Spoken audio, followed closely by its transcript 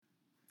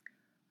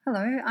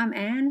Hello, I'm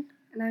Anne.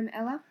 And I'm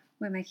Ella.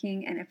 We're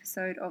making an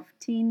episode of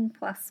Teen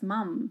Plus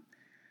Mum.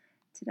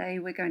 Today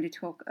we're going to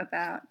talk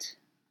about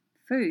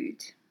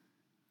food.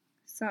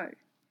 So,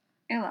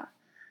 Ella,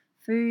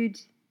 food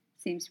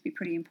seems to be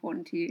pretty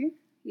important to you.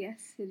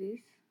 Yes, it is.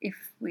 If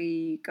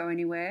we go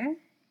anywhere,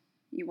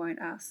 you won't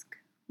ask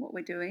what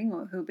we're doing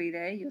or who'll be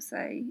there. You'll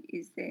say,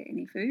 is there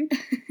any food?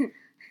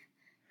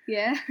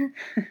 Yeah.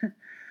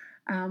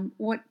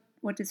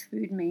 What does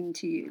food mean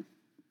to you?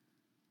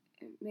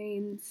 It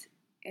means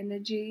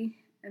energy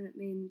and it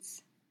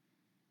means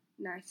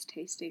nice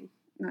tasting.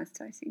 Nice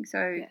tasting.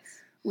 So, Yes.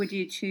 would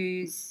you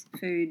choose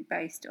food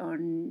based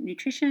on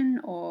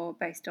nutrition or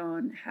based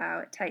on how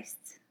it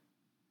tastes?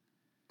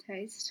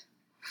 Taste.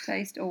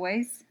 Taste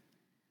always?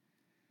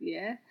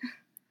 Yeah.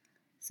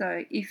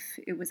 So if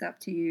it was up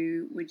to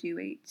you, would you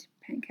eat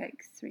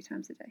pancakes 3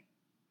 times a day?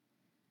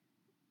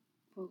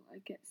 Well,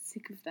 I'd get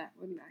sick of that,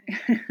 wouldn't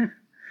I?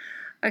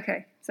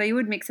 Okay, so you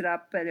would mix it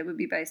up, but it would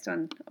be based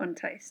on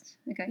taste.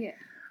 Okay. Yeah.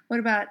 What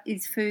about,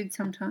 is food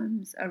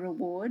sometimes a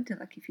reward?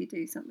 Like if you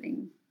do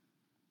something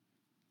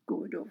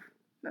good or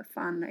a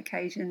fun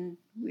occasion,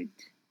 we'd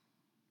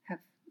have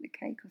a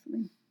cake or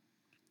something.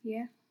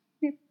 Yeah.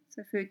 Yep.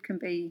 So food can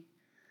be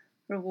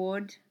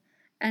reward,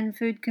 and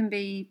food can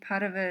be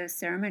part of a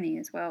ceremony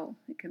as well.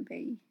 It can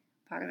be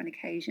part of an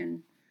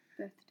occasion.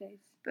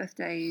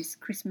 Birthdays,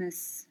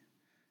 Christmas.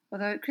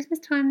 Although at Christmas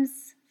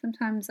times,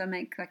 sometimes I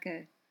make like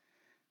a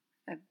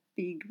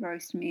big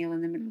roast meal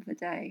in the middle of the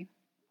day,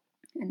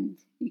 and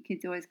you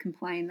kids always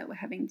complain that we're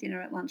having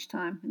dinner at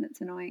lunchtime, and it's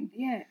annoying.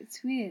 Yeah,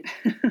 it's weird.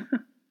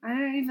 I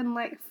don't even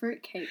like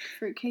fruitcake.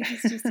 Fruitcake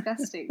is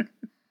disgusting.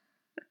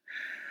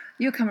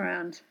 You'll come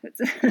around.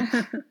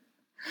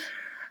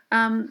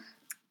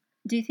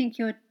 Do you think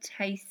your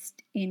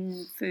taste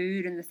in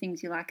food and the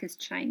things you like has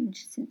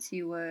changed since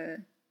you were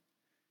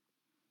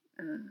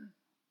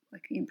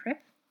like in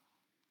prep?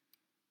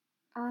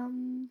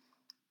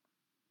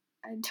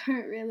 I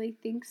don't really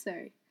think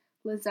so.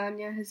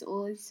 Lasagna has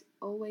always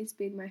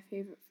been my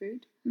favourite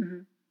food,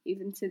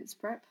 even since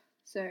prep.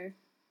 So.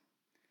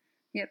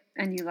 Yep,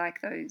 and you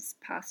like those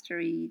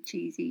pasta-y,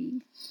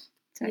 cheesy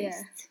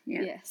tastes.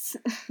 Yeah. Yes.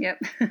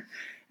 Yep,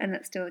 and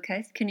that's still the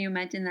case. Can you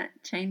imagine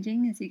that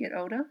changing as you get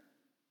older?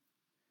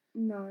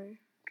 No.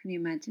 Can you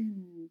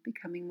imagine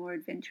becoming more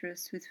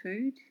adventurous with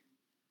food?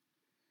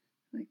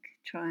 Like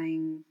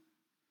trying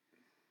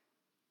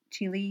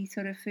chili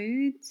sort of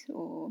foods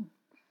or...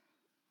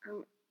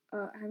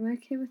 I'm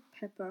okay with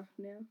pepper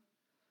now.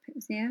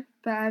 Yeah?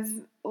 But I've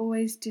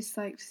always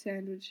disliked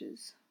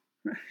sandwiches.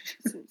 Right.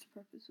 Since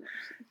prep as well.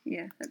 So.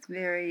 Yeah, that's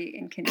very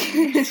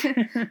inconvenient.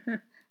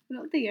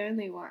 Not the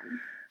only one.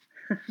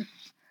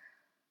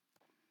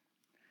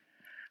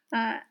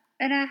 At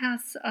our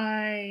house,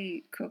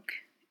 I cook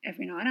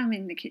every night. I'm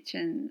in the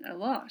kitchen a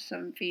lot.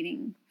 I'm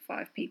feeding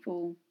 5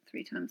 people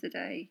 3 times a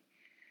day,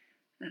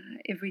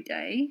 every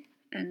day.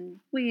 And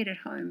we eat at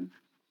home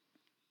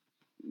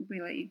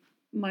really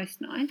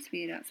most nights.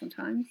 We eat out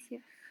sometimes. Yeah.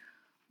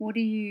 What are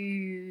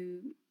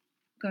you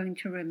going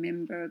to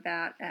remember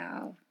about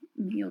our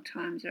meal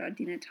times or our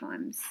dinner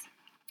times?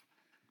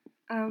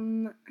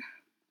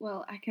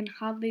 Well, I can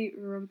hardly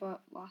remember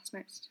last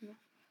night's dinner.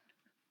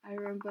 I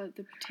remember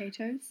the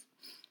potatoes.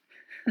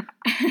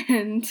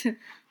 And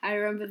I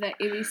remember that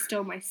Ibby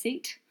stole my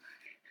seat.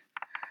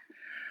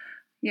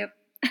 Yep.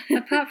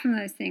 Apart from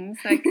those things,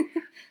 like,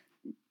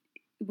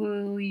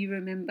 will you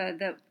remember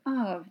that,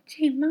 oh,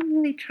 gee, Mum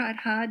really tried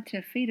hard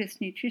to feed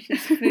us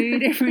nutritious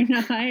food every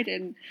night,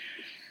 and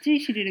gee,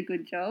 she did a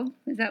good job.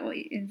 Is that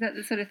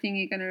the sort of thing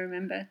you're going to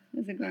remember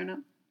as a grown-up?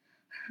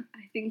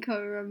 I think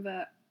I'll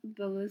remember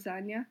the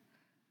lasagna.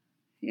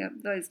 Yep,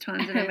 those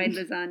times that I made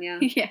lasagna.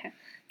 Yeah,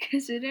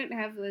 because we don't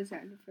have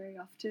lasagna very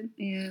often.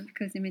 Yeah,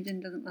 because Imogen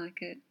doesn't like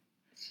it.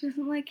 She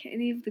doesn't like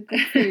any of the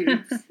good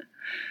foods.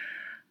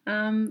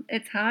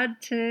 It's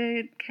hard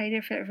to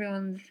cater for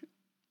everyone's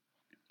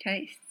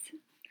tastes.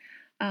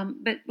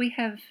 But we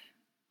have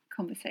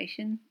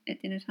conversation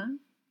at dinner time.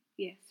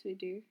 Yes, we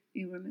do.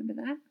 You remember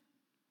that?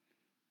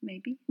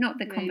 Maybe. Not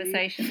the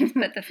conversations,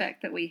 but the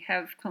fact that we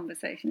have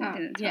conversation at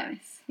dinner time.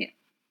 Yes. Yeah.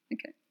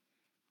 Okay.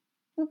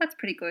 Well, that's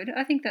pretty good.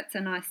 I think that's a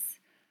nice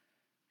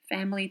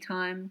family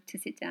time to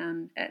sit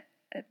down at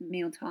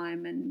meal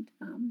time and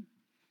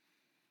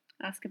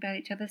ask about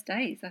each other's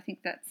days. I think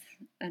that's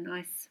a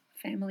nice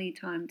family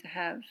time to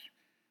have.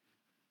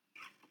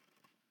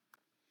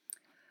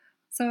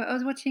 So I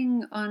was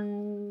watching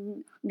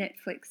on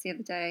Netflix the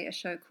other day a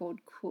show called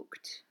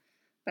Cooked,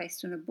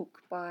 based on a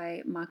book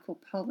by Michael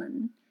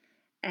Pollan,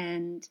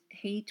 and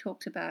he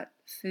talked about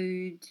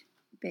food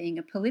being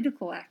a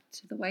political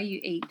act. The way you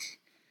eat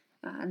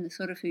and the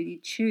sort of food you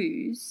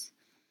choose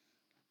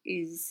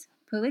is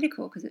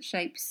political because it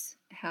shapes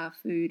how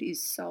food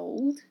is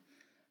sold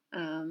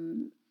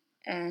and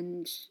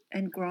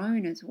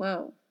grown as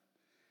well.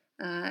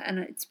 And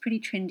it's pretty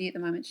trendy at the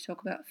moment to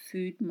talk about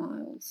food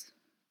miles.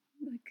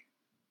 Like,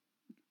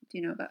 do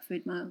you know about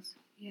food miles?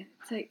 Yeah,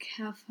 it's like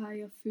how far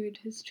your food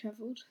has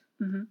travelled.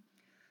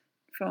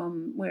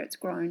 From where it's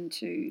grown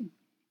to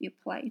your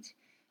plate.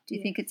 Do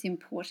you think it's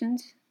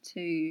important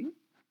to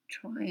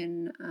try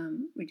and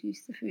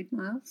reduce the food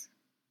miles?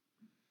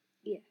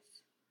 Yes,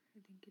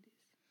 I think it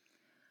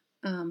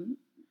is.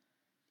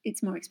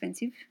 It's more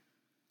expensive.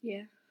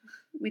 Yeah.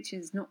 Which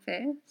is not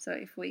fair. So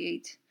if we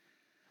eat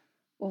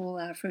all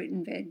our fruit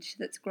and veg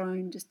that's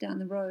grown just down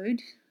the road,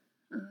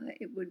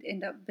 it would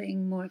end up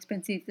being more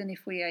expensive than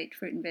if we ate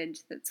fruit and veg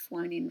that's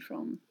flown in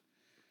from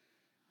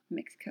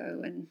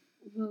Mexico and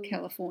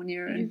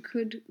California. You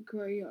could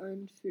grow your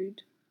own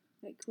food,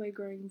 like we're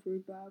growing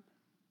rhubarb.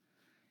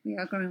 We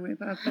are growing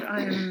rhubarb, but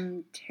I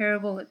am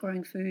terrible at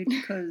growing food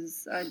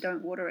because I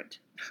don't water it.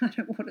 I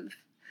don't water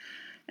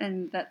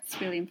and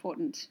that's really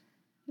important.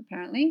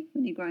 Apparently,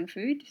 when you're growing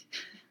food,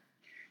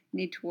 you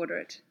need to water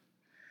it.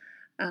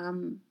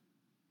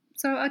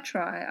 So I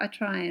try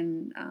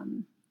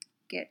and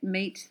get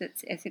meat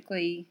that's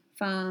ethically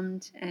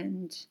farmed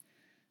and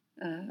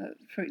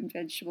fruit and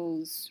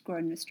vegetables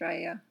grown in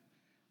Australia.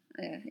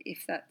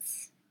 If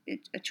that's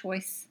a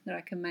choice that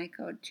I can make,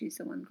 I would choose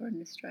the one grown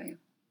in Australia.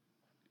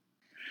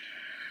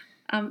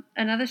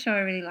 Another show I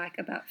really like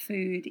about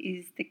food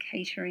is The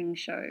Catering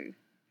Show.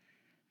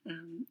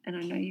 And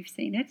I know you've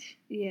seen it.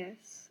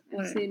 Yes,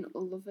 I've seen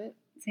all of it.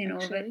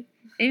 All of it.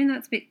 Even though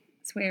it's a bit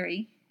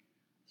sweary.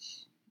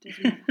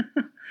 Doesn't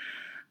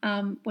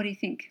matter. What do you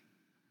think?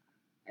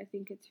 I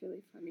think it's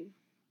really funny.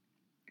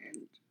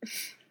 And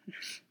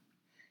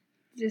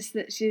just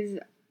that she's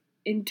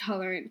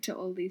intolerant to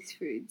all these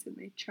foods and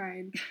they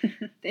try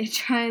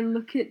and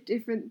look at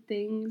different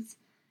things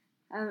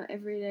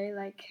every day,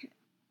 like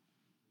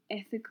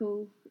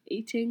ethical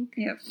eating.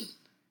 Yep.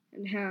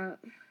 And how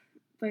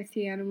both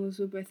the animals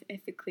were both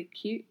ethically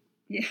cute.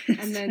 Yes.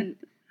 And then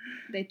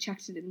they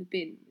chucked it in the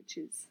bin, which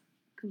is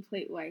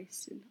complete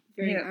waste and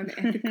very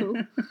unethical.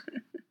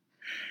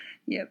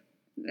 Yep,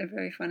 they're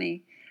very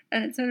funny.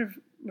 And it sort of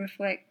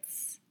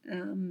reflects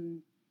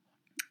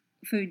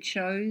food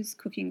shows,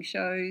 cooking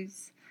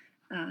shows,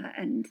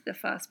 and the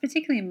fast,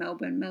 particularly in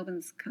Melbourne.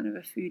 Melbourne's kind of a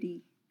foodie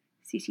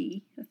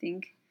city, I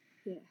think.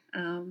 Yeah.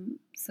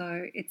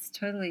 So it's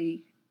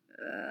totally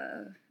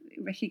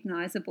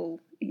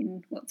recognisable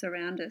in what's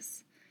around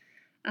us.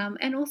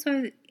 And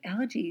also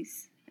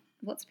allergies.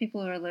 Lots of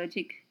people are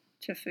allergic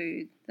to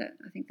food. That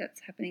I think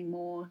that's happening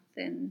more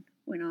than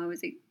when I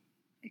was a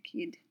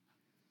kid.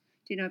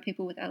 Do you know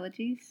people with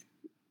allergies?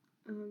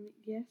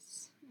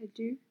 Yes, I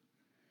do.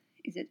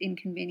 Is it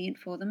inconvenient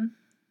for them?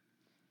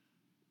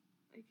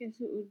 I guess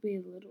it would be a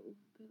little,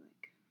 but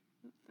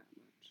not that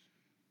much.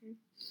 Yeah.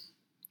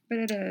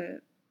 But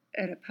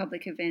at a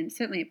public event,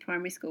 certainly at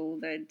primary school,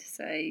 they'd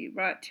say,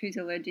 right, who's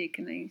allergic,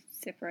 and they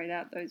separate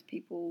out those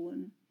people.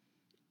 And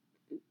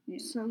yeah.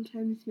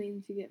 Sometimes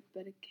means you get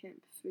better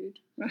camp food.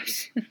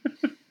 Right.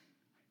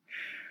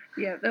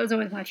 Yeah, that was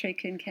always my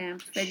trick in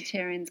camp.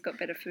 Vegetarians got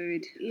better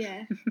food.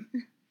 Yeah.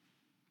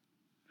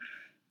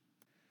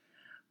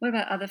 What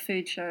about other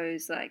food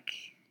shows? Like,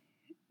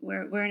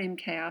 we're an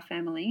MKR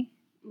family.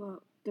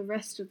 Well, the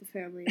rest of the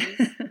family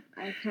is.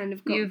 I kind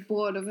of got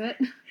bored of it.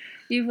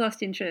 You've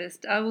lost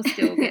interest. I will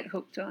still get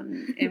hooked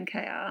on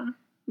MKR.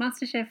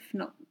 MasterChef,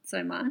 not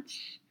so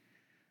much.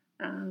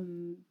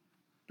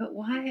 But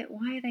why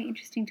are they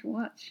interesting to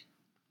watch?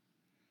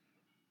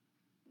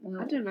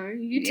 Well, I don't know.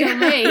 You tell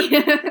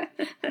me.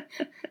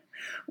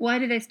 Why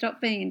do they stop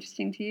being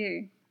interesting to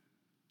you?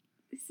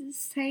 It's the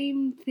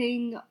same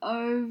thing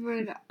over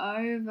and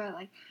over.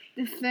 Like,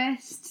 the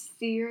first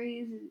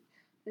series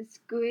is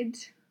good,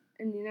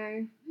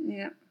 and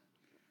Yeah.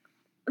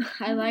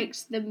 I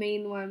liked the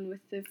mean one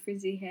with the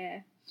frizzy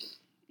hair.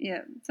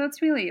 Yeah, so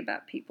it's really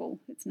about people.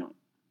 It's not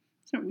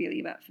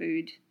really about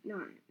food.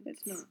 No,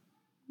 it's not.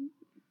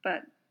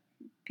 But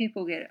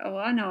people get,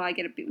 I know I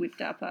get a bit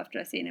whipped up after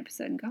I see an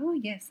episode and go, oh,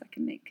 yes, I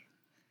can make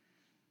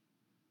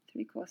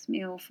 3-course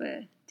meal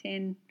for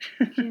 10.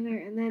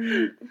 And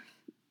then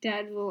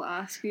Dad will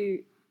ask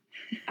you,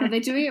 are they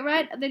doing it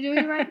right? Are they doing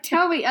it right?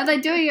 Tell me, are they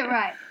doing it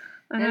right?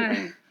 I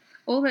know.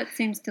 All that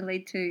seems to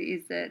lead to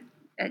is that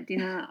at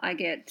dinner I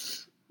get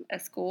a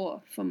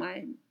score for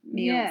my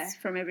meals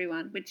from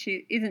everyone, which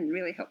isn't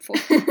really helpful.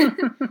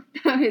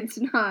 No, it's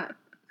not.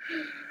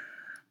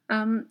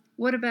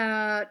 What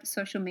about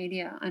social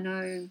media? I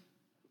know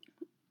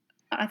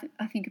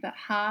I think about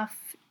half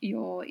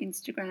your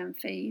Instagram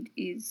feed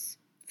is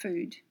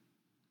food.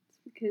 It's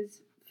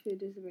because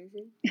food is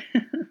amazing.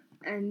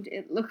 And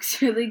it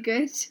looks really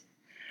good.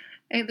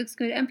 It looks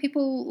good, and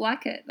people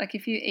like it. Like,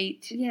 if you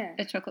eat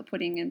a chocolate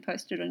pudding and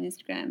post it on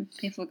Instagram,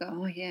 people go,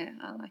 oh, yeah,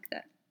 I like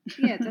that.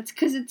 Yeah, that's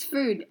because it's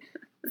food.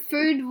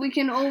 Food, we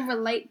can all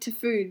relate to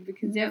food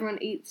because everyone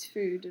eats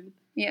food. And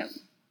yeah,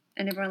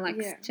 and everyone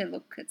likes to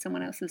look at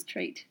someone else's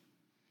treat.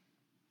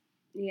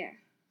 Yeah.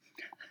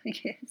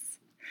 Yes.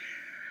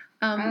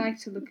 I like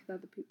to look at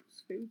other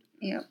people's food.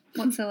 Yeah.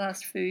 What's the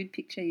last food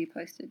picture you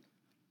posted?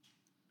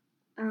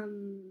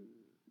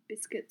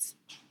 Biscuits.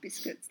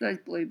 Biscuits. Those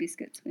blue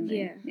biscuits we made.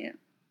 Yeah. Yeah.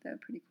 They were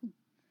pretty cool.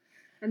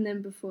 And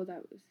then before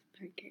that was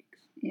pancakes.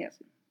 Yep.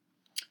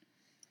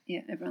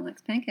 Yeah, everyone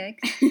likes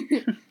pancakes.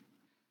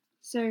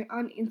 So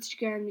on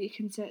Instagram you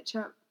can search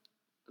up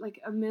like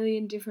a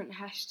million different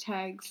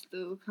hashtags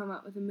that will come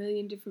up with a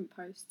million different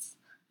posts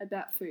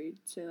about food.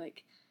 So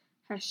like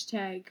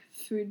hashtag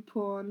food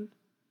porn,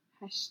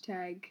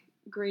 hashtag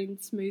green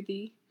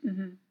smoothie,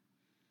 Mm-hmm.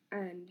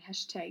 and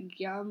hashtag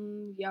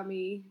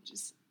yummy,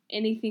 just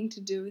anything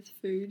to do with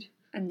food.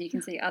 And you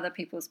can see other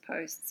people's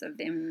posts of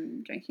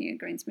them drinking a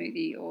green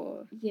smoothie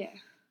or Yeah.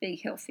 being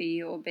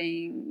healthy or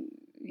being,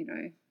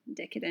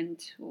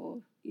 decadent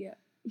or Yeah.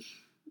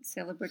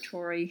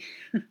 celebratory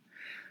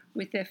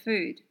with their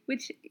food,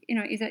 which,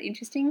 is that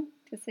interesting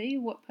to see?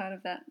 What part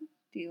of that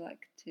do you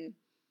like to?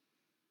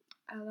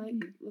 I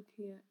like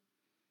looking at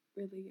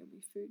really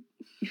yummy food.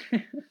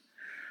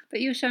 But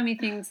you'll show me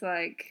things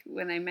like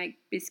when they make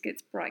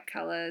biscuits bright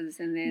colours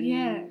and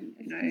then,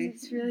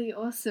 it's really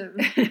awesome.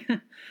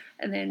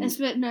 and then...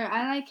 No,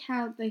 I like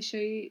how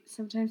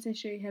sometimes they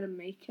show you how to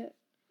make it.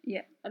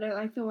 Yeah. I don't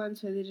like the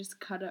ones where they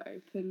just cut it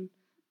open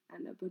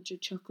and a bunch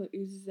of chocolate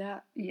oozes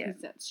out. Yeah.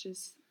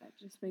 Because that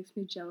just makes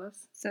me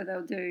jealous. So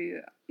they'll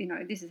do,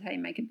 this is how you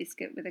make a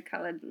biscuit with a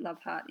coloured love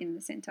heart in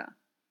the centre.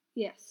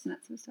 Yes. And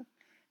that sort of stuff.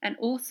 And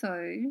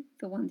also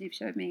the ones you've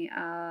showed me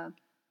are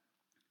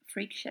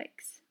freak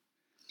shakes.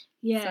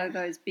 Yeah. So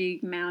those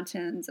big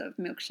mountains of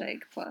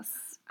milkshake plus...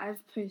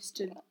 I've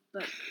posted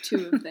like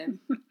 2 of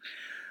them.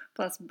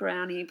 Plus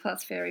brownie,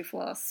 plus fairy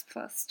floss,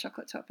 plus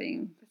chocolate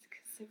topping. That's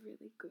because they're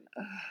really good.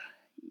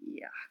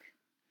 Yuck.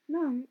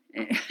 No.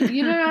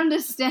 You don't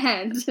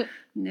understand.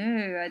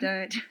 No, I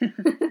don't.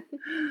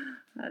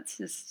 That's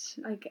just...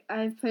 Like,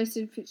 I've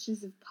posted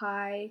pictures of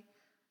pie,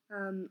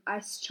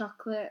 iced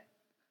chocolate.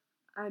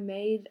 I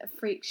made a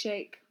freak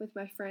shake with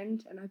my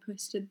friend and I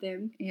posted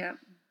them. Yeah.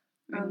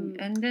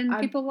 And then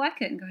people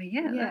like it and go,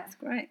 yeah, that's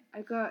great. I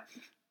got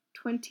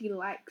 20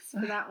 likes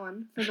for that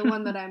one, for the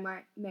one that I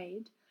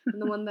made. And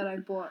the one that I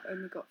bought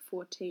only got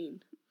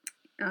 14.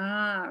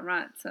 Ah,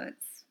 right. So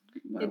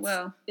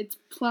it's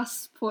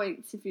plus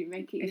points if you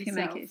make it yourself. If you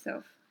make it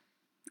yourself.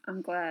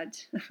 I'm glad.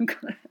 I'm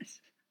glad.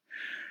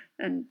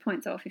 And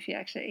points off if you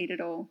actually eat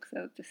it all because they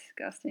look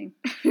disgusting.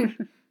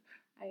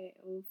 I ate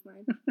all of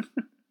mine.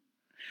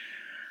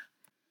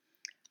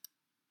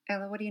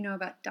 Ella, what do you know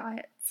about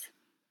diets?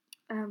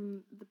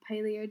 The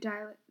paleo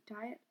diet.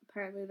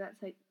 Apparently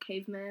that's like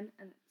caveman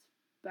and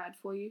it's bad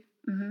for you.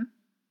 Mm-hmm.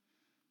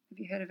 Have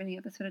you heard of any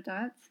other sort of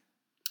diets?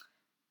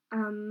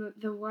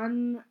 The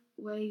one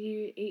where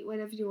you eat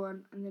whatever you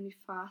want and then you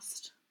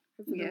fast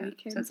over the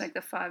weekend. So it's like the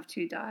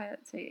 5-2 diet.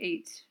 So you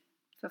eat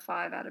for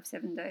 5 out of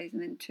 7 days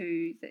and then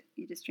 2 that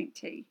you just drink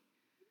tea.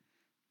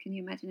 Can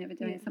you imagine ever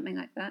doing something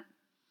like that?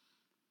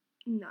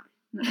 No.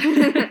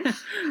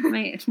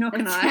 Mate, nor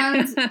can I.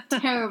 It sounds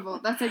terrible.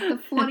 That's like the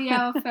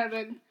 40-hour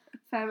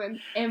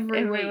famine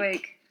every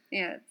week.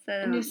 Yeah.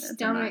 And your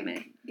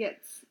stomach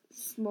gets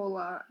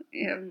smaller.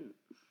 Yeah.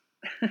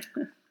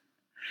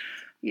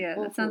 Yeah,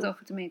 awful. That sounds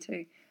awful to me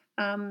too.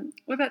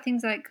 What about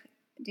things like,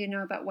 do you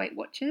know about Weight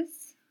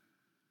Watchers?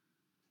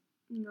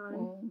 No.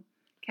 Or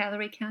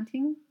calorie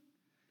counting?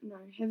 No.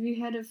 Have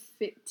you heard of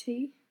Fit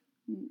Tea?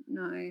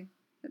 No.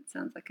 That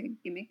sounds like a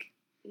gimmick.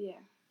 Yeah,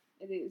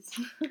 it is.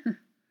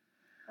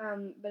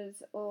 But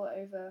it's all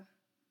over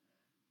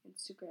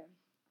Instagram.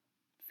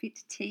 Fit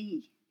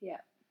Tea.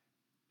 Yeah.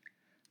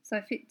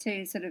 So Fit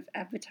Tea is sort of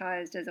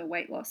advertised as a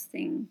weight loss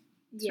thing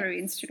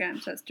through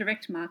Instagram. So it's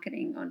direct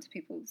marketing onto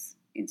people's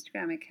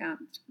Instagram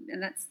account.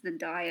 And that's the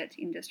diet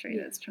industry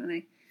that's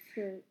trying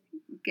to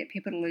get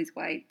people to lose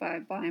weight by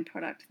buying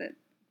product that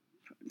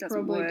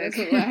doesn't work.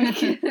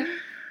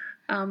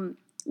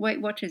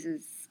 Weight Watchers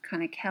is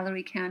kind of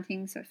calorie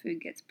counting, so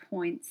food gets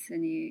points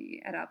and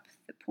you add up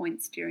the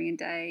points during a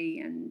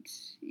day and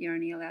you're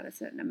only allowed a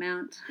certain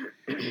amount.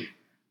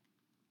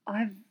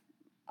 I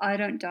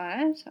don't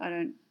diet. I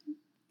don't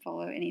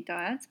follow any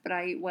diets, but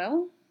I eat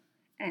well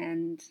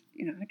and,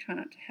 I try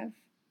not to have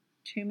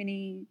too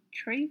many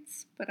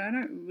treats, but I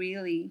don't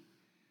really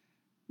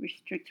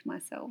restrict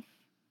myself.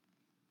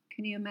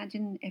 Can you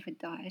imagine ever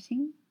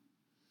dieting?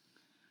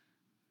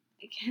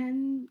 I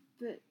can,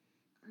 but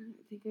I don't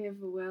think I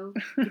ever will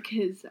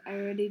because I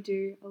already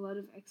do a lot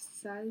of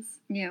exercise.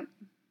 Yeah.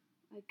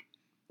 Like,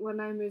 when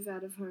I move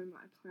out of home,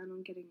 I plan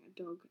on getting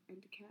a dog and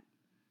a cat.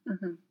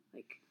 Uh-huh.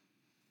 Like,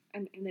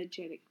 an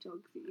energetic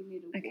dog that you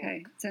need to walk.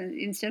 Okay, so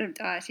instead of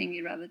dieting,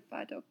 you'd rather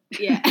buy a dog.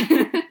 Yeah.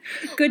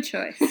 Good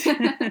choice.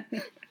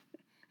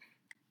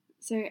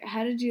 So,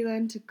 how did you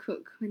learn to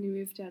cook when you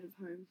moved out of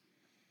home?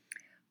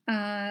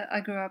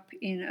 I grew up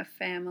in a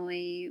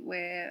family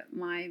where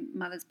my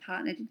mother's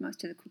partner did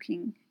most of the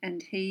cooking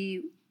and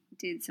he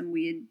did some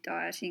weird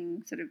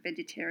dieting, sort of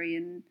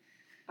vegetarian,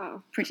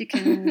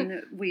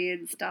 Pritikin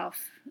weird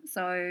stuff.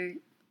 So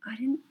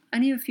I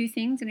knew a few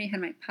things. I knew how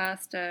to make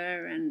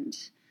pasta and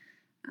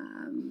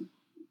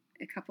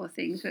a couple of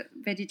things, but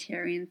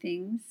vegetarian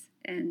things.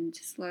 And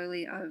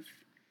slowly I've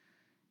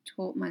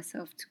taught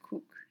myself to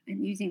cook.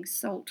 And using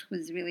salt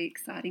was really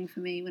exciting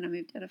for me when I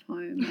moved out of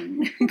home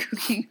and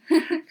cooking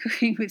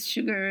with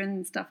sugar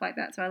and stuff like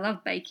that. So I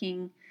love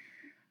baking.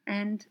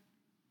 And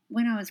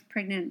when I was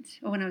pregnant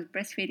or when I was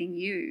breastfeeding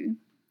you,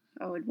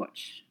 I would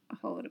watch a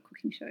whole lot of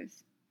cooking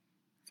shows.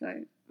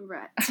 So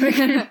Right.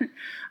 I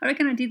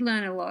reckon I did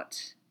learn a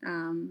lot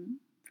from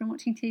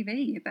watching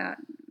TV about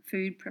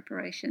food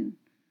preparation.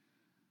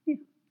 Yeah,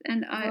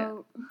 and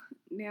now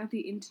the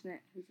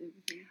internet has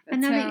everything.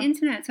 And now the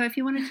internet. So if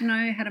you wanted to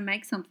know how to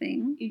make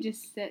something, you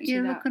just search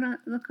it up.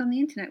 Look on the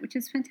internet, which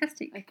is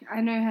fantastic. Like,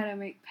 I know how to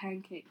make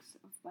pancakes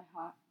off by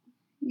heart.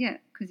 Yeah,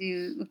 because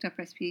you looked up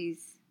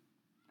recipes.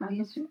 I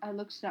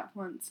looked it up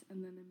once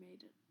and then I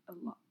made it a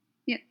lot.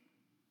 Yeah,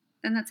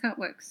 and that's how it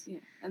works. Yeah,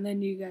 and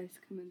then you guys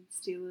come and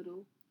steal it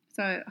all.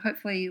 So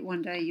hopefully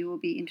one day you will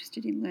be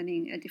interested in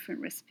learning a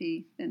different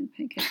recipe than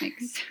pancake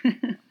mix.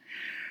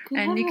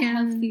 And you can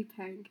healthy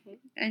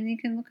pancake. And you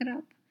can look it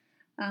up.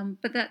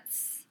 But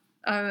that's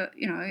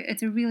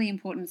it's a really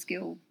important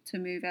skill to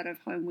move out of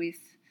home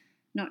with,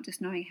 not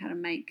just knowing how to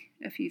make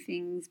a few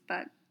things,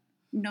 but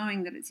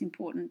knowing that it's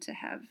important to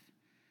have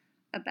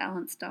a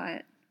balanced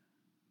diet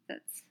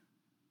that's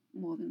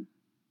more than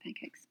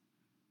pancakes.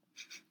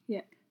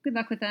 Yeah. Good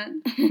luck with that.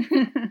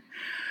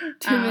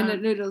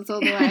 2-minute noodles all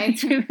the way.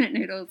 2-minute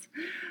noodles.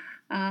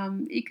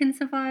 You can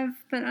survive,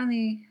 but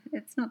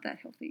it's not that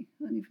healthy,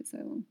 only for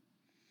so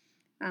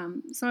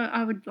long. So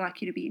I would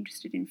like you to be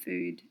interested in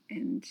food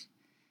and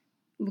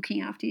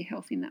looking after your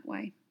health in that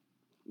way.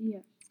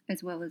 Yeah.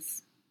 As well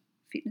as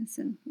fitness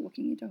and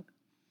walking your dog.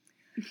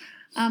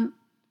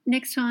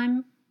 Next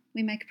time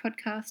we make a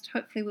podcast,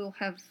 hopefully we'll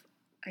have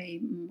a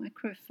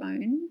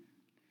microphone.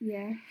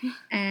 Yeah.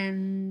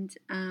 And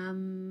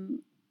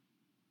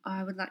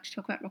I would like to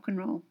talk about rock and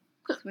roll,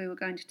 because we were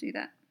going to do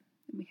that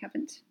and we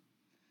haven't.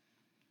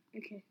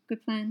 Okay.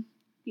 Good plan?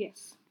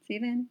 Yes. See you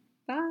then.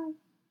 Bye.